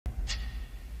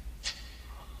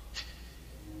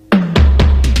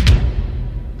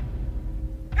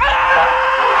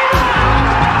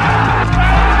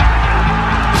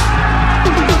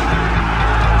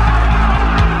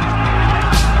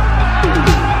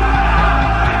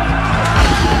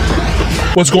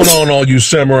What's going on, all you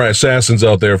samurai assassins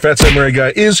out there? Fat Samurai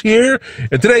Guy is here,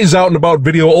 and today's out and about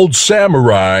video. Old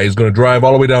Samurai is going to drive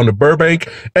all the way down to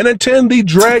Burbank and attend the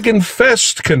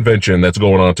Dragonfest convention that's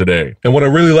going on today. And what I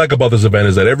really like about this event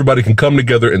is that everybody can come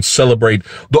together and celebrate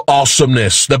the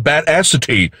awesomeness, the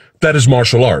badassity that is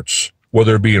martial arts,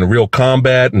 whether it be in real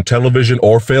combat, in television,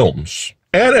 or films.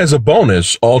 And as a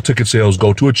bonus, all ticket sales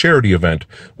go to a charity event,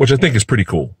 which I think is pretty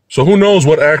cool. So who knows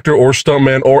what actor or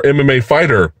stuntman or MMA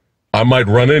fighter I might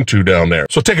run into down there.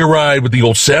 So take a ride with the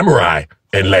old samurai,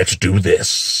 and let's do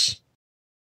this.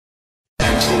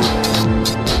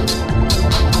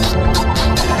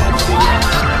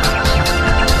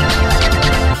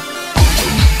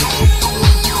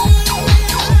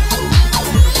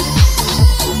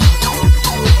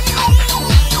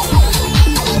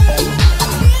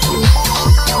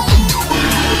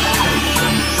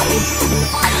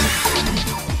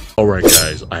 All right,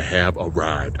 guys, I have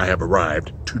arrived. I have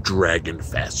arrived to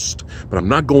Dragonfest, but I'm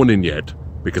not going in yet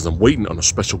because I'm waiting on a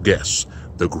special guest,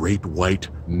 the Great White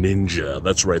Ninja.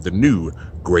 That's right, the new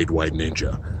Great White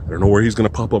Ninja. I don't know where he's going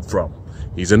to pop up from.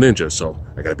 He's a ninja, so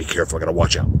I got to be careful. I got to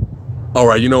watch out. All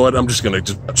right, you know what? I'm just going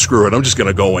to screw it. I'm just going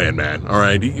to go in, man. All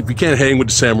right, if you can't hang with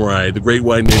the samurai, the Great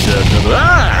White Ninja.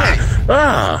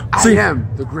 See, I am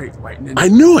the Great White Ninja. I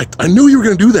knew it. I knew you were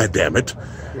going to do that, damn it.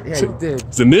 Yeah, you did.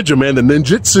 It's the ninja, man, the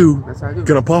ninjutsu. That's how I do it.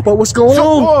 Gonna pop up? What's going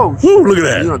on? Oh, woo, look at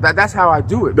that. You know, that's how I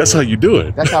do it. That's how you do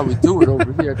it. That's how we do it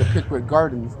over here at the Pickwick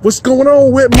Gardens. What's going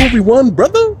on with Movie 1,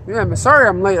 brother? Yeah, man, sorry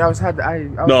I'm late. I was No,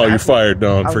 actually, you're fired.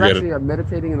 No, forget it. I was actually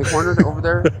meditating in the corner over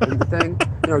there in the thing.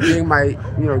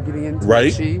 You know, getting into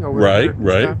right, chi or right.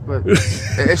 Stuff, but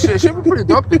it should be pretty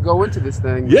dope to go into this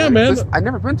thing. Yeah, man. I've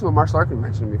never been to a martial arts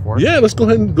convention before. Yeah, let's go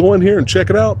ahead and go in here and check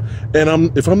it out.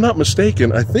 And if I'm not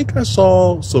mistaken, I think I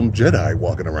saw some Jedi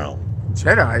walking around.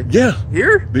 Jedi? Yeah.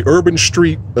 Here? The urban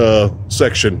street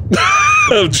section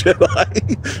of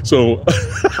Jedi. So,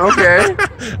 okay.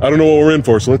 I don't know what we're in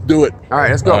for, so let's do it. All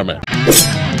right, let's go. All right, man.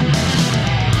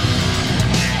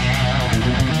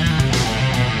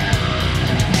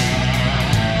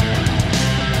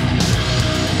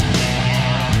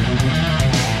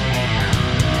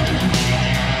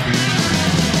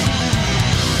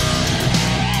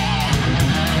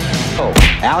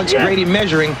 Alex Grady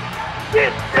measuring.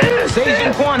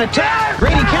 Zayzhen Quan attack.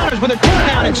 Grady counters with a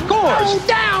takedown and scores.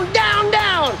 Down.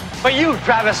 For you,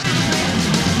 Travis.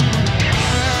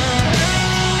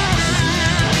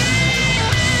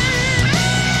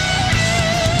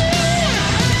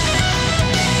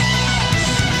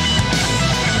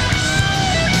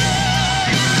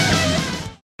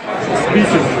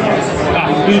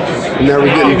 And there we're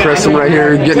getting Preston right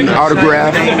here, getting an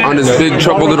autograph on his Big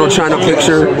Trouble Little China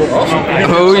picture.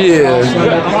 Oh yeah.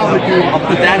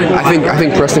 I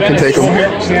think Preston can take him.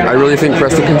 I really think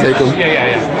Preston can take him.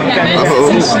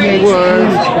 Uh-oh.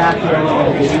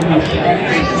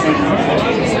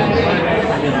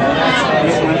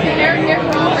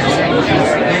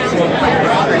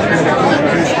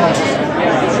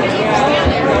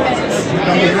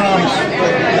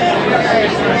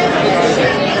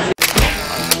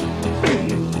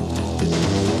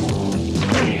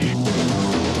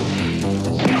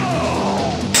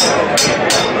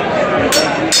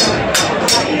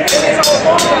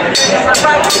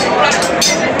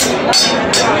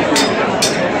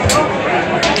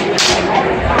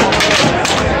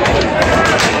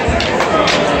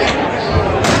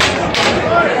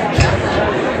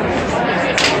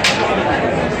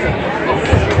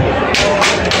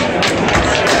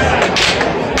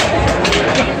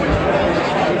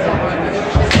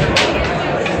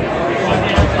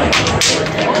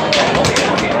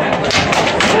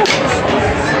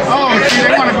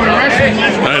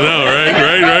 I know, right?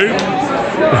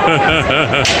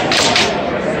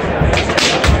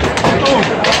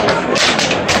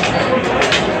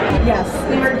 Yes,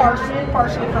 they're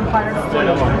partially from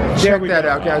Pirates. Check that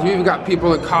out, guys. We even got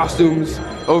people in costumes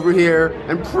over here.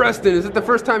 And Preston, is it the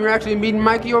first time you're actually meeting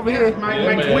Mikey over here?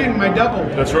 My twin, my double.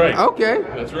 That's right. Okay.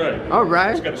 That's right. All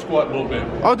right. Just got to squat a little bit.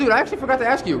 Oh, dude, I actually forgot to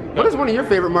ask you. What is one of your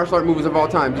favorite martial art movies of all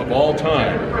time? Of all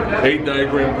time,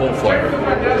 8-diagram bullfighter.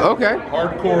 Okay.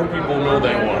 Hardcore people know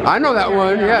that one. I know that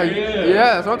one. Yeah.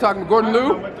 Yeah, that's what I'm talking about. Gordon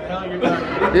Liu?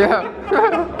 Yeah.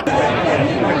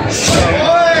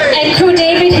 And Crew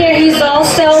David here, he's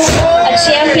also a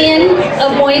champion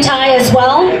of Muay Thai as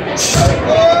well.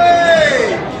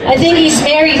 I think he's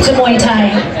married to Muay Thai.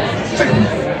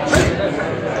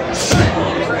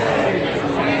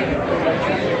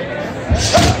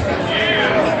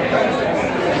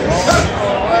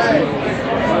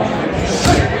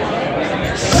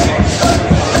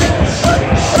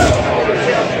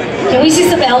 Can we see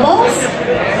some elbows?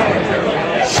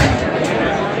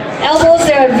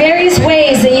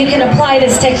 can apply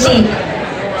this technique.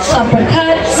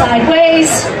 Uppercut,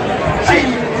 sideways.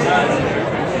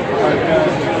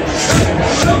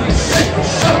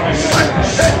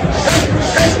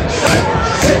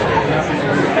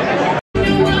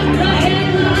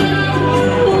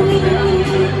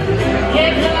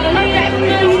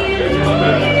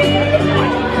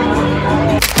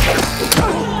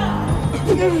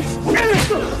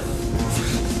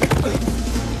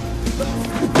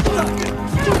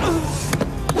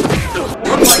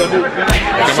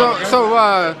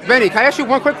 Benny, can I ask you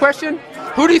one quick question?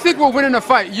 Who do you think will win in a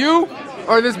fight, you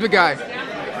or this big guy?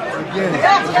 Again,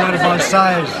 it's not about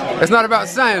size. It's not about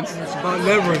science. It's about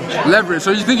leverage. Leverage.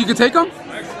 So you think you can take him?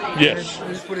 Yes.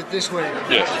 Let's put it this way.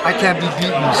 Yes. I can't be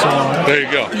beaten, so. There you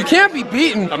go. You can't be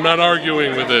beaten. I'm not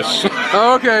arguing with this.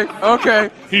 Oh, okay, okay.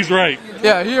 He's right.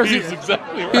 Yeah, He's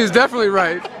exactly right. He's definitely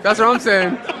right. That's what I'm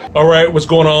saying. All right, what's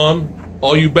going on?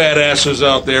 All you badasses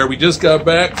out there, we just got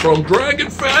back from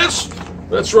Dragonfest.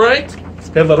 That's right.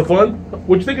 Had a lot of fun.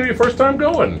 What'd you think of your first time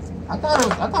going? I thought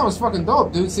it was fucking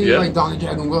dope, dude. Seeing like Donnie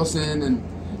Dragon Wilson and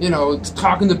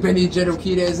talking to Benny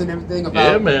Jedokidez and everything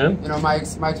about my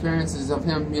experiences of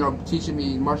him, teaching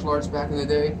me martial arts back in the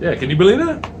day. Yeah, can you believe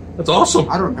that? That's awesome.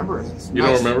 I don't remember it. You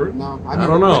don't remember it? No, I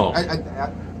don't know. I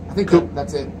think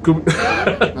that's it.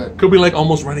 Could be like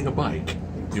almost riding a bike.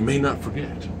 You may not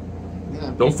forget.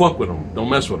 Yeah. Don't fuck with them. Don't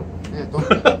mess with them. Yeah,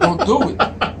 don't do it.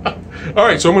 All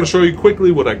right, so I'm going to show you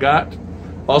quickly what I got.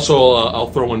 Also, I'll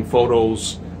throw in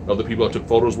photos of the people I took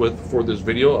photos with for this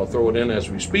video. I'll throw it in as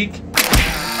we speak.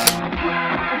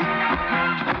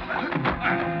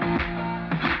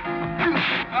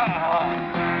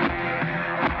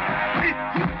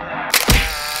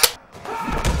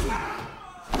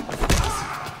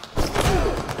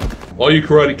 All you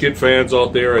Karate Kid fans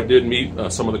out there, I did meet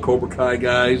some of the Cobra Kai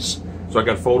guys, so I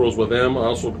got photos with them. I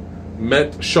also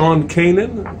met Sean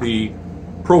Kanan, the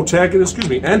antagonist,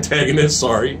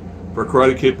 for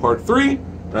Karate Kid Part 3.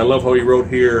 And I love how he wrote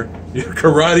here,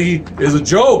 karate is a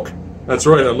joke. That's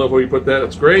right, I love how you put that,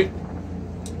 it's great.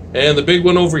 And the big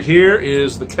one over here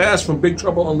is the cast from Big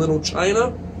Trouble in Little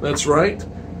China. That's right.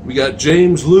 We got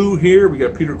James Liu here, we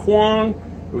got Peter Kwan,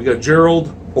 we got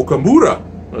Gerald Okamura.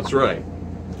 That's right.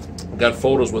 Got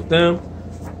photos with them,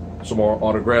 some more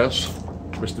autographs.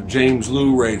 Mr. James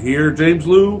Liu right here. James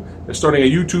Liu is starting a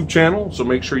YouTube channel, so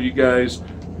make sure you guys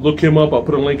look him up. I'll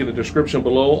put a link in the description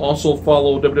below. Also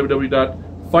follow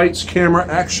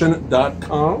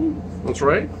www.fightscameraaction.com. That's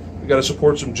right. We got to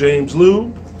support some James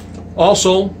Liu.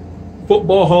 Also,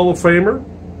 Football Hall of Famer,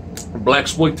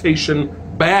 Blaxploitation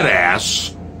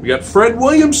badass. We got Fred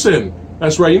Williamson.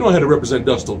 That's right. You know how to represent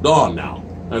Dust Till Dawn now.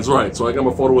 That's right. So I got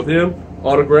my photo with him.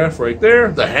 Autograph right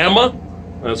there. The Hammer.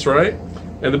 That's right.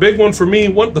 And the big one for me,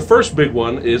 the first big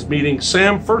one, is meeting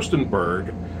Sam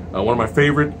Furstenberg, one of my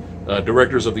favorite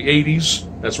directors of the 80s.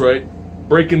 That's right.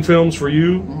 Breaking films for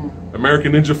you.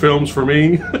 American Ninja films for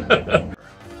me.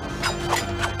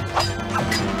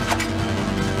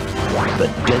 The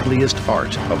deadliest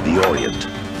art of the Orient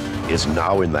is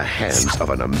now in the hands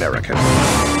of an American.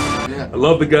 I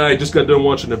love the guy. Just got done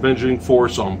watching Avenging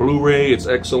Force on Blu-ray. It's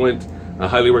excellent. I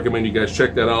highly recommend you guys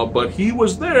check that out. But he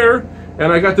was there,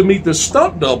 and I got to meet the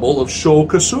stunt double of Sho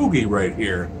Kosugi right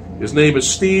here. His name is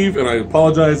Steve, and I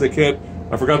apologize, I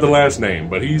forgot the last name,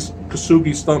 but he's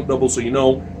Kosugi's stunt double, so you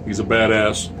know he's a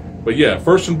badass. But yeah,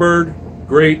 Furstenberg,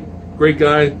 great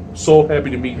guy. So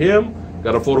happy to meet him.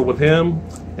 Got a photo with him.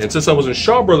 And since I was in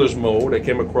Shaw Brothers mode, I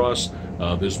came across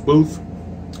this booth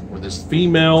where this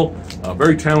female,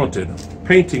 very talented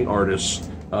painting artist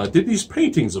did these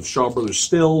paintings of Shaw Brothers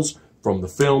stills from the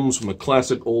films, from the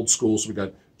classic old school. So we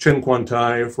got Chen Quan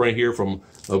Tai right here from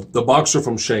the boxer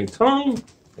from Shang Tsung.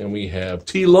 And we have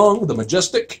T Lung, the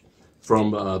Majestic, from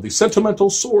the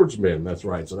Sentimental Swordsman. That's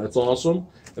right. So that's awesome.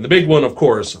 And the big one, of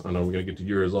course, I know we're going to get to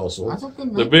yours also. That's okay,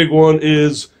 man. The big one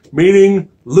is meeting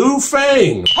Liu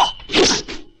Fang.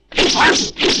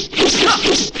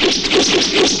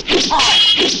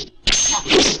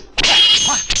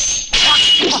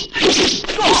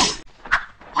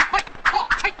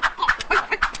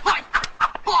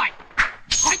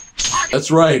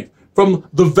 That's right. From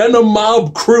the Venom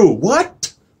Mob crew.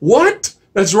 What? What?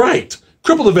 That's right.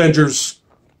 Crippled Avengers,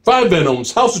 5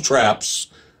 Venoms, House of Traps,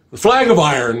 the Flag of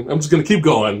Iron. I'm just going to keep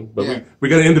going, but we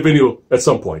got to end the video at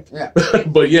some point. Yeah.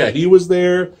 But yeah, he was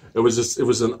there. It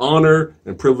was an honor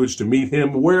and privilege to meet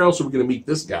him. Where else are we going to meet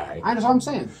this guy? That's what I'm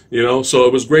saying. You know, so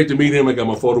it was great to meet him. I got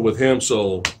my photo with him,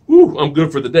 so whew, I'm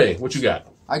good for the day. What you got?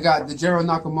 I got the Jiro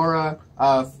Nakamura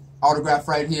autograph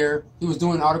right here. He was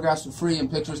doing autographs for free and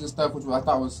pictures and stuff, which I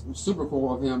thought was super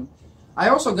cool of him. I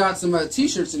also got some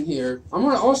t-shirts in here. I'm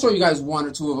going to show you guys 1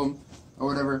 or 2 of them or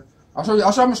whatever. I'm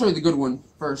gonna show you the good one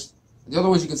first. The other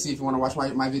ones you can see if you want to watch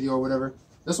my video or whatever.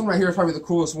 This one right here is probably the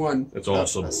coolest one. It's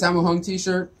awesome. A Sammo Hung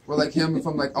t-shirt, where like him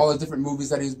from like all the different movies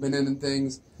that he's been in and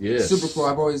things. Yes. Super cool.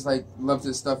 I've always like loved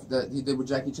his stuff that he did with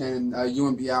Jackie Chan and Yu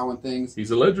and Biao and things. He's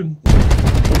a legend.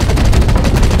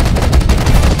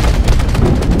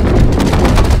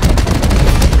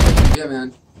 Yeah,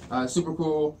 man. Super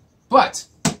cool. But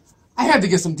I had to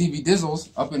get some DV Dizzles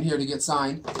up in here to get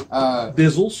signed.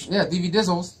 Dizzles? Yeah, DV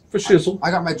Dizzles. For shizzle.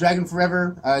 I got my Dragon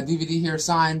Forever DVD here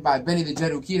signed by Benny the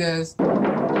Jet Urquidez.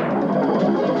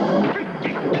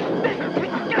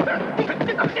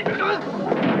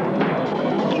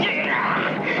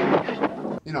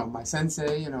 You know, my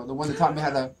sensei, you know, the one that taught me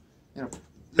how to, you know.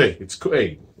 Hey, it's cool.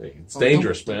 Hey, it's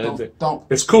dangerous, man. Don't.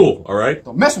 It's cool, all right?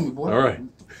 Don't mess with me, boy. All right.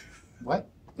 What?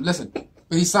 Listen,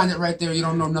 but he signed it right there. You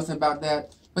don't know nothing about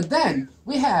that. But then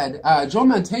we had Joe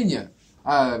Mantegna,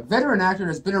 veteran actor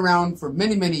that's been around for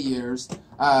many, many years.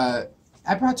 I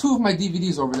brought 2 of my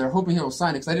DVDs over there, hoping he'll sign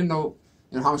it, because I didn't know,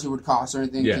 how much it would cost or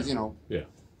anything. Yeah. Because, yeah.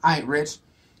 I ain't rich.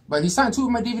 But he signed 2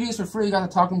 of my DVDs for free. Got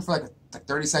to talk to him for like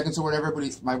 30 seconds or whatever. But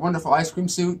he's my wonderful ice cream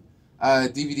suit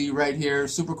DVD right here,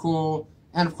 super cool.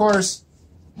 And of course,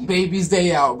 Baby's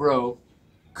Day Out, bro.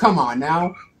 Come on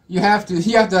now, you have to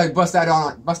like, bust that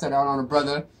out on a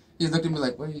brother. He looked at me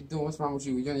like, what are you doing? What's wrong with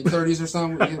you? You're in your 30s or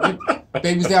something?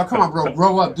 Baby's Day Out. Come on, bro.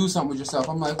 Grow up. Do something with yourself.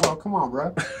 I'm like, well, come on,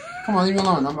 bro. Come on, leave me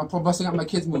alone. I'm busting out my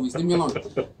kids' movies. Leave me alone.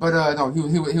 But no,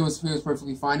 he was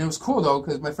perfectly fine. It was cool though,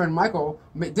 because my friend Michael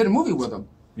did a movie with him.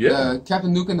 Yeah.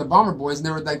 Captain Nuke and the Bomber Boys, and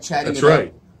they were like chatting. That's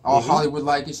right. All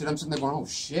Hollywood-like and shit. I'm sitting there going, oh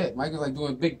shit, Michael's like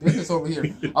doing big business over here.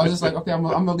 I was just like, okay, I'm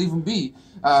gonna leave him be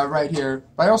right here.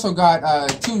 But I also got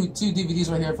two DVDs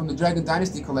right here from the Dragon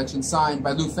Dynasty collection, signed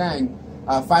by Liu Fang.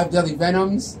 5 Deadly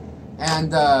Venoms,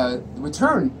 and the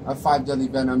Return of 5 Deadly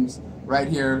Venoms right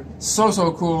here.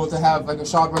 So cool to have like a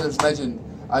Shaw Brothers legend,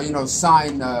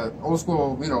 sign old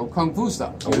school, kung fu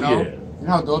stuff. You know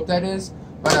how dope that is.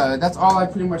 But that's all I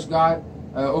pretty much got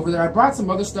over there. I brought some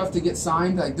other stuff to get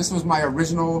signed. Like this was my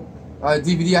original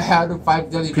DVD I had of 5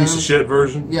 Deadly Venoms. Piece of shit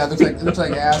version. Yeah, it looks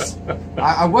like ass.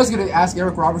 I was gonna ask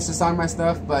Eric Roberts to sign my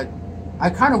stuff, but I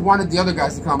kind of wanted the other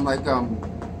guys to come, like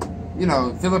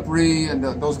Philip Ree and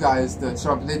those guys to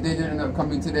show up. They didn't end up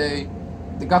coming today.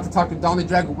 They got to talk to Donnie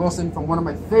Dragon Wilson from one of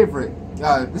my favorite,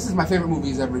 this is my favorite movie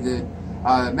he's ever did,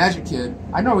 Magic Kid.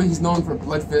 I know he's known for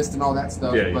Blood Fist and all that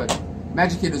stuff, but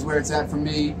Magic Kid is where it's at for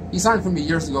me. He signed for me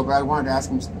years ago, but I wanted to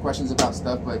ask him some questions about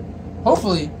stuff, but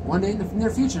hopefully one day in the near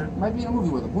future, might be in a movie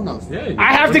with him. Who knows? Yeah,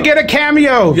 I have to get a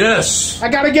cameo. Yes. I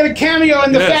got to get a cameo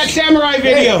in the Fat Samurai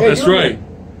video. That's right.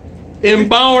 M.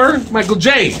 Bauer, Michael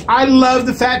J. I love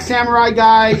the Fat Samurai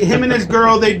guy. Him and his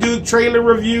girl, they do trailer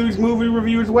reviews, movie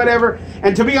reviews, whatever.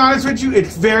 And to be honest with you,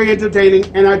 it's very entertaining.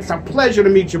 And it's a pleasure to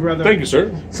meet you, brother. Thank you,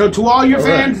 sir. So to all your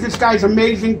fans, this guy's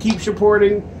amazing. Keep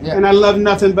supporting. Yeah. And I love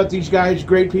nothing but these guys.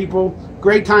 Great people.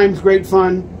 Great times, great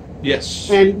fun. Yes.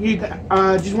 And you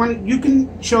you can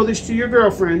show this to your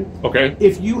girlfriend. Okay.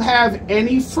 If you have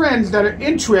any friends that are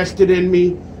interested in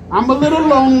me, I'm a little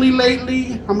lonely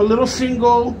lately. I'm a little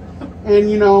single.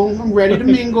 And, I'm ready to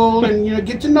mingle and,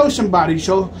 get to know somebody.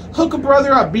 So hook a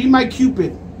brother up. Be my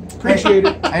Cupid. Appreciate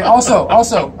it. And also,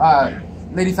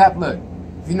 Lady Fat Blood,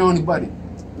 if you know anybody,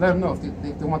 let them know if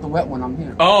they want the wet one. I'm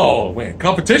here. Oh, man.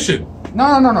 Competition.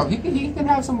 No. He can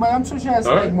have somebody. I'm sure she has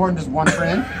more than just one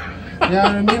friend. You know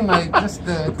what I mean? Like, just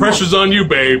the pressure's on you,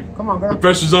 babe. Come on, girl. The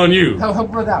pressure's on you.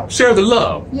 Help brother out. Share the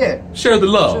love. Yeah. Share the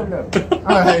love. Share the love.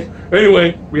 All right.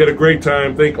 Anyway, we had a great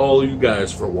time. Thank all you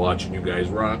guys for watching. You guys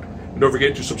rock. And don't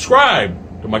forget to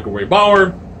subscribe to Michael Ray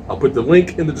Bauer. I'll put the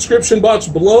link in the description box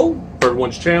below for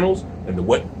everyone's channels and the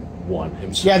wet one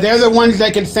himself. Yeah, they're the ones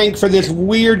that can thank for this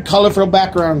weird, colorful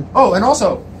background. Oh, and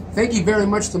also, thank you very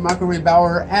much to Michael Ray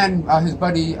Bauer and his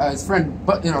buddy, his friend,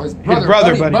 his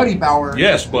brother, Buddy Bauer.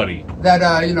 Yes, Buddy. That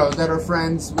that are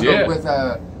friends with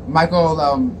Michael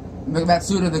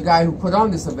Matsuda, the guy who put on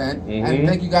this event. And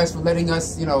thank you guys for letting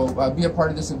us, be a part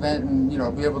of this event and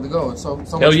be able to go. So much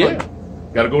fun.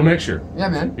 Gotta go next year. Yeah,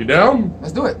 man. You down?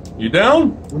 Let's do it. You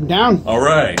down? I'm down. All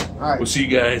right. We'll see you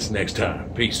guys next time.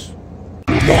 Peace.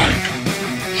 Like,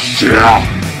 share,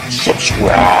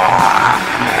 subscribe.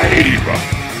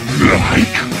 Like,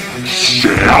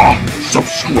 share,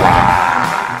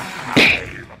 subscribe.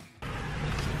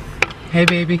 Hey,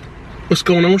 baby. What's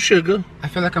going on, sugar? I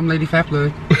feel like I'm Lady Fat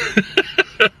Blood.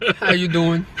 How you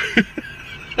doing?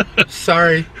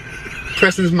 Sorry.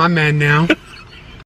 Preston's my man now.